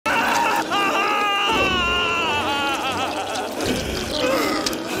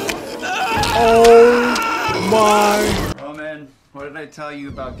Oh my. Oh man, what did I tell you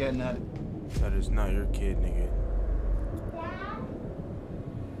about getting that? That is not your kid, nigga.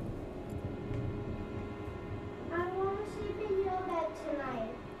 I want to sleep in your bed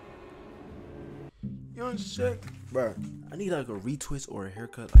tonight. You sick, bro? I need like a retwist or a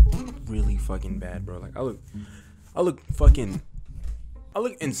haircut, like really fucking bad, bro. Like I look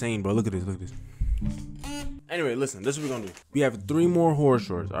insane, bro. Look at this. Anyway, listen, this is what we're gonna do. We have 3 more horror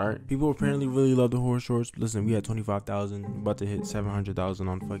shorts, alright? People apparently really love the horror shorts. Listen, we had 25,000, about to hit 700,000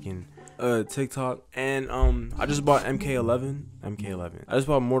 on fucking TikTok. And I just bought MK11. I just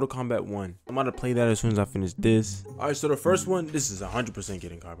bought Mortal Kombat 1. I'm about to play that as soon as I finish this. Alright, so the first one, this is 100%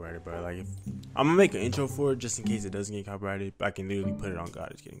 getting copyrighted, bro. Like, I'm gonna make an intro for it just in case it doesn't get copyrighted. But I can literally put it on God,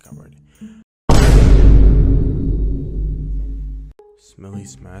 it's getting copyrighted. Smelly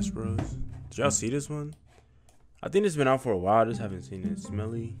Smash Bros. Did y'all see this one? I think it's been out for a while. I just haven't seen it.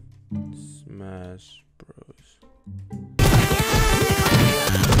 Smelly Smash Bros.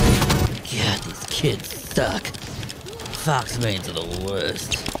 God, these kids suck. Foxmains are the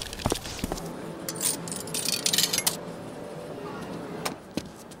worst.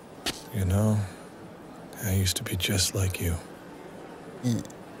 You know, I used to be just like you.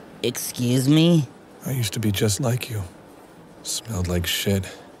 Excuse me? I used to be just like you. Smelled like shit.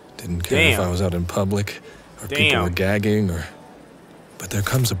 Didn't care if I was out in public or people were gagging or... But there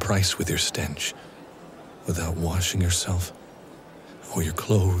comes a price with your stench. Without washing yourself or your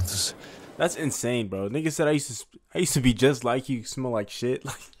clothes. That's insane, bro. Nigga said I used to be just like you, smell like shit.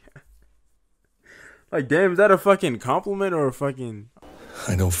 Like damn, is that a fucking compliment or a fucking...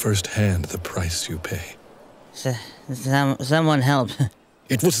 I know firsthand the price you pay. Someone help.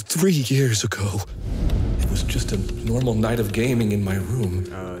 It was 3 years ago. It was just a normal night of gaming in my room.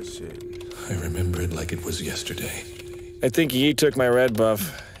 Oh, shit. I remember it like it was yesterday. I think Yi took my red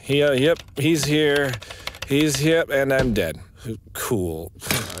buff. Yep, he's here. Yep, and I'm dead. Cool.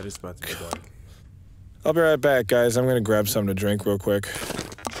 Oh, this is about to be dark. I'll be right back, guys. I'm gonna grab something to drink real quick.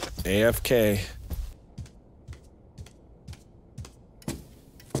 AFK.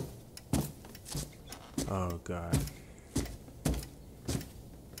 Oh, God.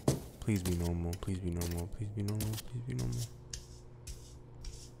 Please be normal. Please be normal. Please be normal. Please be normal.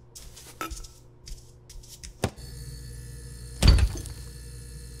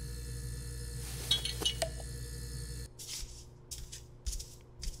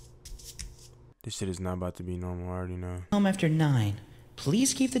 This shit is not about to be normal. I already know. Home after 9.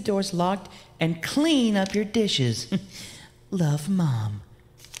 Please keep the doors locked and clean up your dishes. Love, Mom.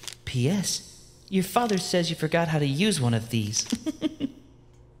 P.S. Your father says you forgot how to use one of these.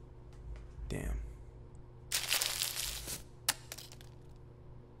 Damn.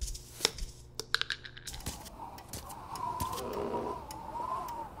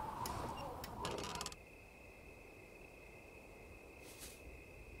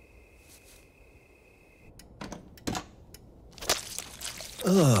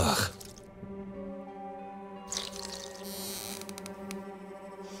 Ugh.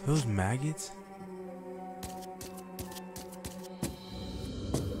 Those maggots?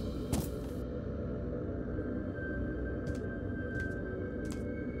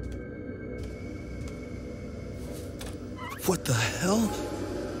 What the hell?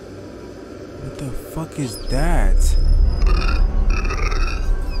 What the fuck is that?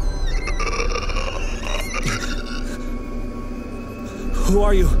 Who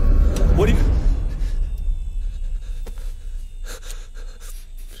are you? What are you...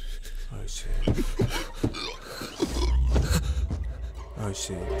 Oh shit. Oh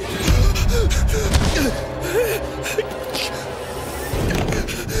shit.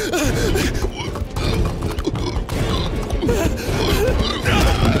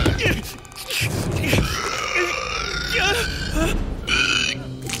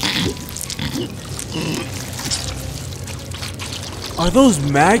 Are those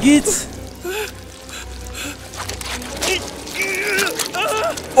maggots?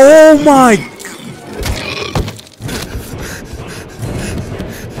 Oh my God.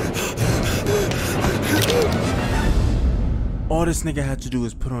 All this nigga had to do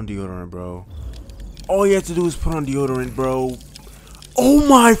is put on deodorant, bro. All you had to do is put on deodorant, bro. Oh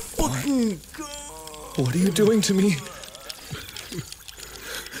my fucking God. What are you doing to me?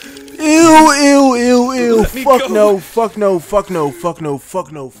 Ew. Fuck no, fuck no, fuck no, fuck no,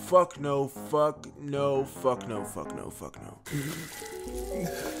 fuck no, fuck no, fuck no, fuck no, fuck no, fuck no.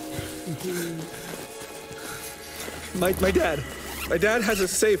 My dad. My dad has a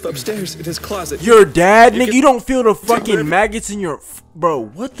safe upstairs in his closet. Your dad, nigga? You don't feel the fucking maggots in your... Bro,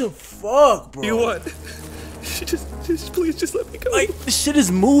 what the fuck, bro? You what? Just please, just let me go. Like, the shit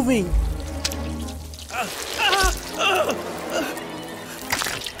is moving. Oh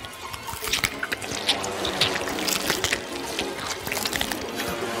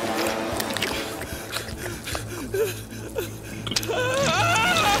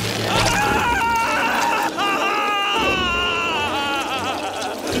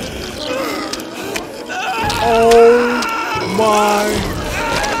my.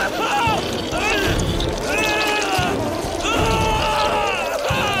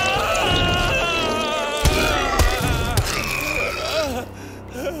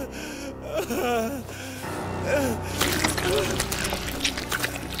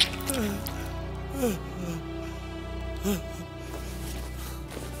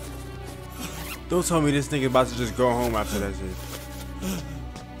 Don't tell me this nigga about to just go home after that shit.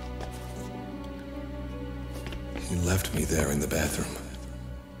 He left me there in the bathroom,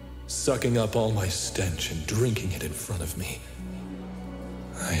 sucking up all my stench and drinking it in front of me.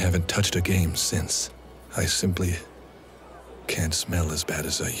 I haven't touched a game since. I simply can't smell as bad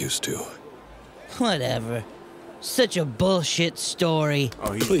as I used to. Whatever. Such a bullshit story.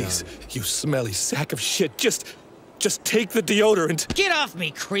 Oh, please, you smelly sack of shit, just take the deodorant. Get off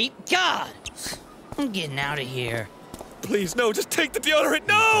me, creep. God! I'm getting out of here. Please, no, just take the deodorant.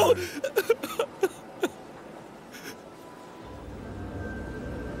 No!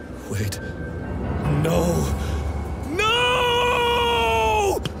 Wait. No!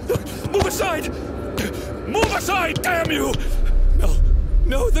 No! Move aside! Move aside, damn you!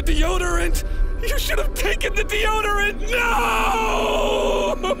 No, the deodorant! You should have taken the deodorant!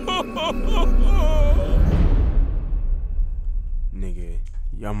 No! Nigga,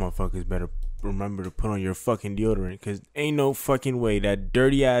 y'all motherfuckers better remember to put on your fucking deodorant, cause ain't no fucking way that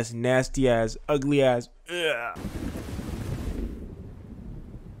dirty ass, nasty ass, ugly ass. Ugh.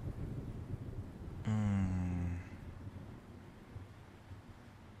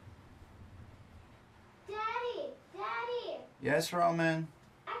 Daddy! Yes, Roman?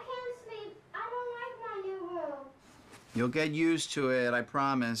 I can't sleep. I don't like my new room. You'll get used to it, I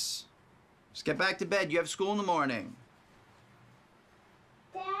promise. Just get back to bed. You have school in the morning.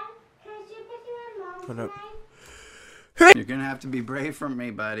 Dad, can I sleep with you and Mom Put up. tonight? You're gonna have to be brave for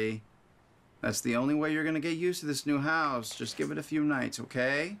me, buddy. That's the only way you're gonna get used to this new house. Just give it a few nights,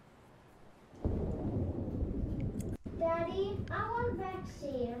 okay? Daddy, I want back to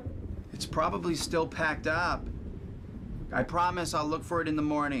you. It's probably still packed up. I promise I'll look for it in the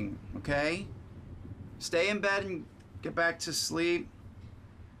morning, okay? Stay in bed and get back to sleep.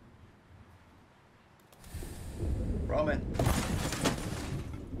 Roman.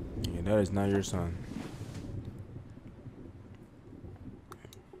 Yeah, that is not your son.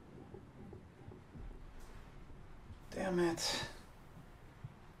 Damn it.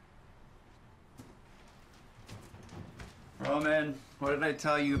 Roman, what did I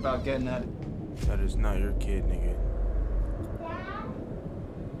tell you about getting that? That is not your kid, nigga. Dad?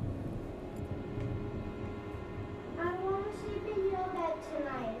 I want to sleep in your bed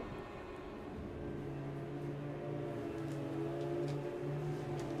tonight.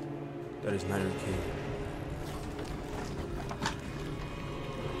 That is not your kid.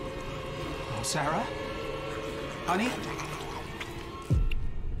 Oh, Sarah? Honey?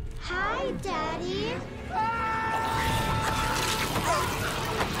 Hi, Daddy.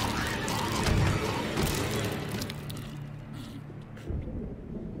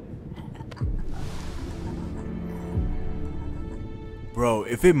 Bro,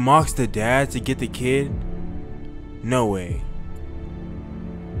 if it mocks the dad to get the kid, no way.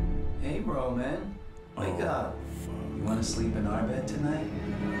 Hey, Roman. Wake Oh, up. You want to sleep in our bed tonight?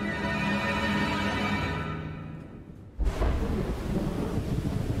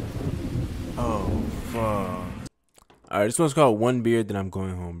 Oh, fuck. Alright, this one's called One Beer, Then I'm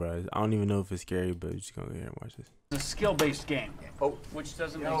Going Home, bro. I don't even know if it's scary, but we're just gonna go here and watch this. It's a skill-based game. Oh, which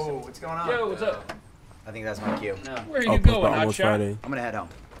doesn't make sense. What's going on? Yo, what's up? I think that's my cue. No. Where are you Oh, going, Almost Hotshot? Friday. I'm gonna head home.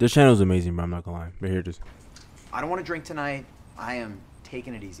 This channel is amazing, bro. I'm not gonna lie. But here it is. I don't want to drink tonight. I am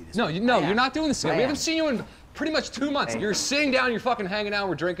taking it easy this No, week. you're not doing this again. I We am. haven't seen you in pretty much 2 months. Hey. You're sitting down, you're fucking hanging out,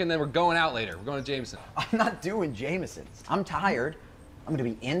 we're drinking, then we're going out later. We're going to Jameson. I'm not doing Jameson's. I'm tired. I'm gonna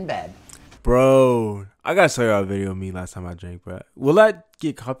be in bed. Bro, I gotta show y'all a video of me last time I drank, but will that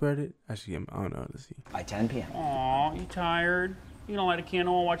get copyrighted? Actually, I don't know. Let's see. By 10 p.m. Aw, you tired? You don't light a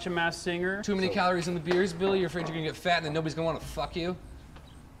candle and watch a Masked Singer? Too many calories in the beers, Billy. You're afraid you're gonna get fat and then nobody's gonna want to fuck you?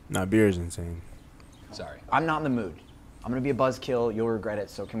 Nah, beer is insane. Sorry. I'm not in the mood. I'm gonna be a buzzkill. You'll regret it.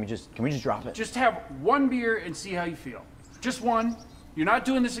 So can we just drop it? Just have one beer and see how you feel. Just one. You're not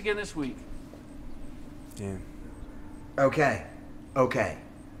doing this again this week. Damn. Okay. Okay.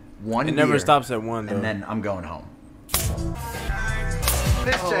 One It never beer, stops at one, though. and then I'm going home.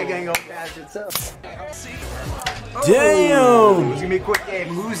 This check ain't gonna cash itself. Damn! It's gonna be a quick game.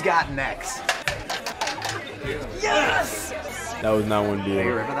 Who's got next? Yes! That was not one beer. Are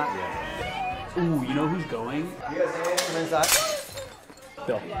you ready for that? Ooh, you know who's going? You guys come inside.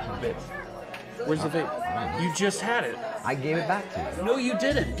 Bill, vape. Where's the vape? You just had it. I gave it back to you. No, you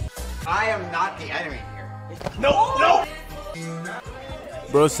didn't. I am not the enemy here.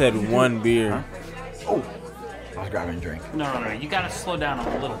 Bro said one beer. Huh? Oh, I was grabbing a drink. No. You gotta slow down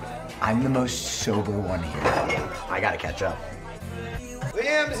a little bit. I'm the most sober one here. I gotta catch up.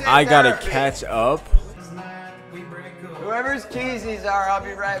 I gotta catch up. Whoever's keys these are, I'll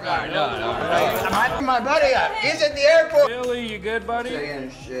be right back. No. I'm hyping my buddy up. He's at the airport. Billy, you good, buddy? Taking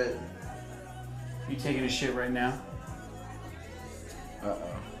a shit. You taking a shit right now?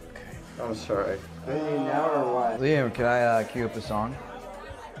 Uh-oh. Okay. I'm sorry. Hey, now or what? Liam, can I cue up a song?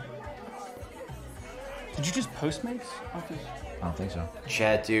 Did you just Postmates? I don't think so.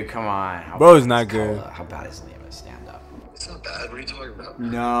 Chet, dude, come on. Bro's not good. How bad is Liam at stand-up? It's not bad. What are you talking about?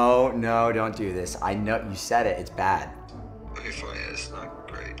 No, don't do this. I know you said it. It's bad. Okay, fine. It's not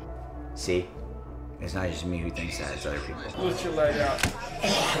great. See? It's not just me who thinks that. It's other people. Lift your leg out.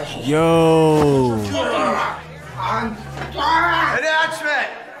 Yo. Announcement!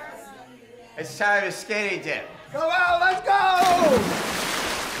 It's time to skinny dip. Come on, let's go!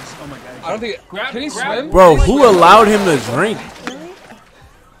 Oh my god. I don't think. Can he swim? Bro, who allowed him to drink?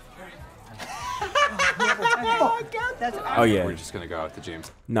 Oh yeah. We're just gonna go out to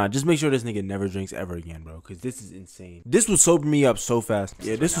James. Nah, just make sure this nigga never drinks ever again, bro. Cause this is insane. This would sober me up so fast.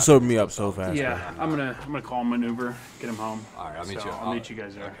 Yeah, this would sober me up so fast. Yeah, bro. I'm gonna call him an Uber, get him home. All right, I'll meet you. I'll meet you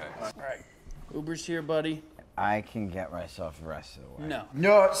guys there. Okay. All right. Uber's here, buddy. I can get myself the rest of the way. No.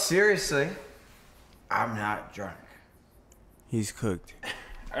 No, seriously. I'm not drunk. He's cooked.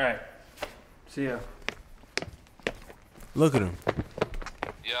 All right. See ya. Look at him.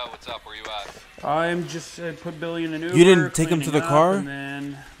 Yo, what's up? Where you at? I'm just put Billy in an Uber. You didn't take him to the cleaning up, car? And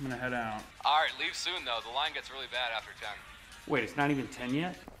then I'm gonna head out. All right, leave soon though. The line gets really bad after 10. Wait, it's not even 10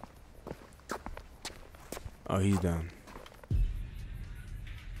 yet? Oh, he's done.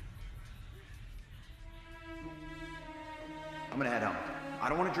 I'm gonna head home. I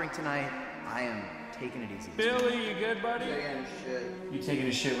don't want to drink tonight. I am taking it easy. Billy, you good, buddy? Taking a shit. You taking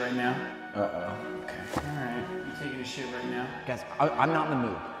a shit right now? Uh-oh. Okay. All right. You taking a shit right now? Guys, I'm not in the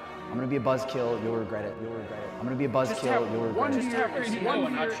mood. I'm gonna be a buzzkill. You'll regret it. I'm gonna be a buzzkill. You'll regret it. One beer.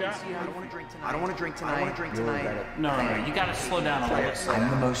 I don't want to drink tonight. I don't want to drink tonight. No. You gotta slow down a little. I'm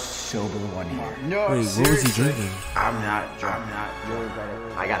the most sober one here. No, Wait, what was he drinking? I'm not drunk. You'll regret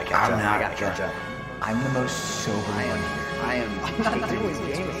it. I gotta catch up. I gotta catch up. I'm the most sober one here. I'm not doing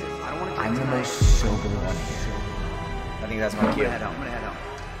Jameson. I'm the most sober one here. I think that's my cue. I'm gonna head home.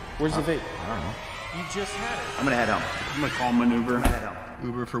 Where's the vape? I don't know. You just had it. I'm gonna head home. I'm gonna call him an Uber. Head home.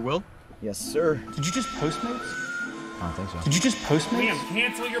 Uber for Will? Yes, sir. Did you just Postmates? I don't think so. Did you just Postmates? Liam,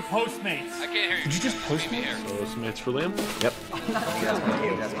 cancel your Postmates. I can't hear you. Did you just Postmates? Postmates for Liam? Yep.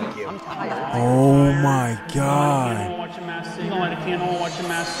 That's my cue. I'm tired. Oh my I god. don't watch a Masked Singer. I can't watch a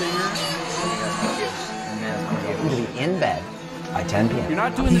Masked Singer. I'm gonna be in bed by 10 p.m. You're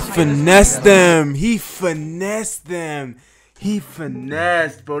not doing He this. finessed them. He finessed them. He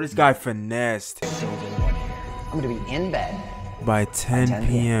finessed, bro. This guy finessed. I'm gonna be in bed. By 10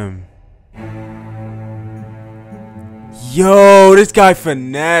 p.m. Yo, this guy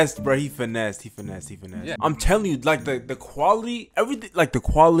finessed, bro. He finessed. Yeah. I'm telling you, like the quality, everything, like the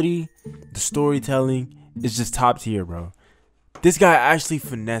quality, the storytelling is just top tier, bro. This guy actually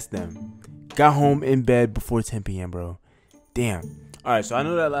finessed them. Got home in bed before 10 p.m., bro. Damn. All right, so I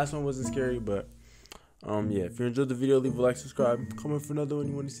know that last one wasn't scary, but yeah, if you enjoyed the video, leave a like, subscribe, comment for another one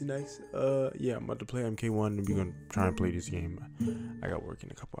you want to see next. Yeah, I'm about to play MK1 and we're gonna try and play this game. I got work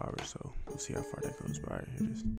in a couple hours, so we'll see how far that goes. But all right, here it is.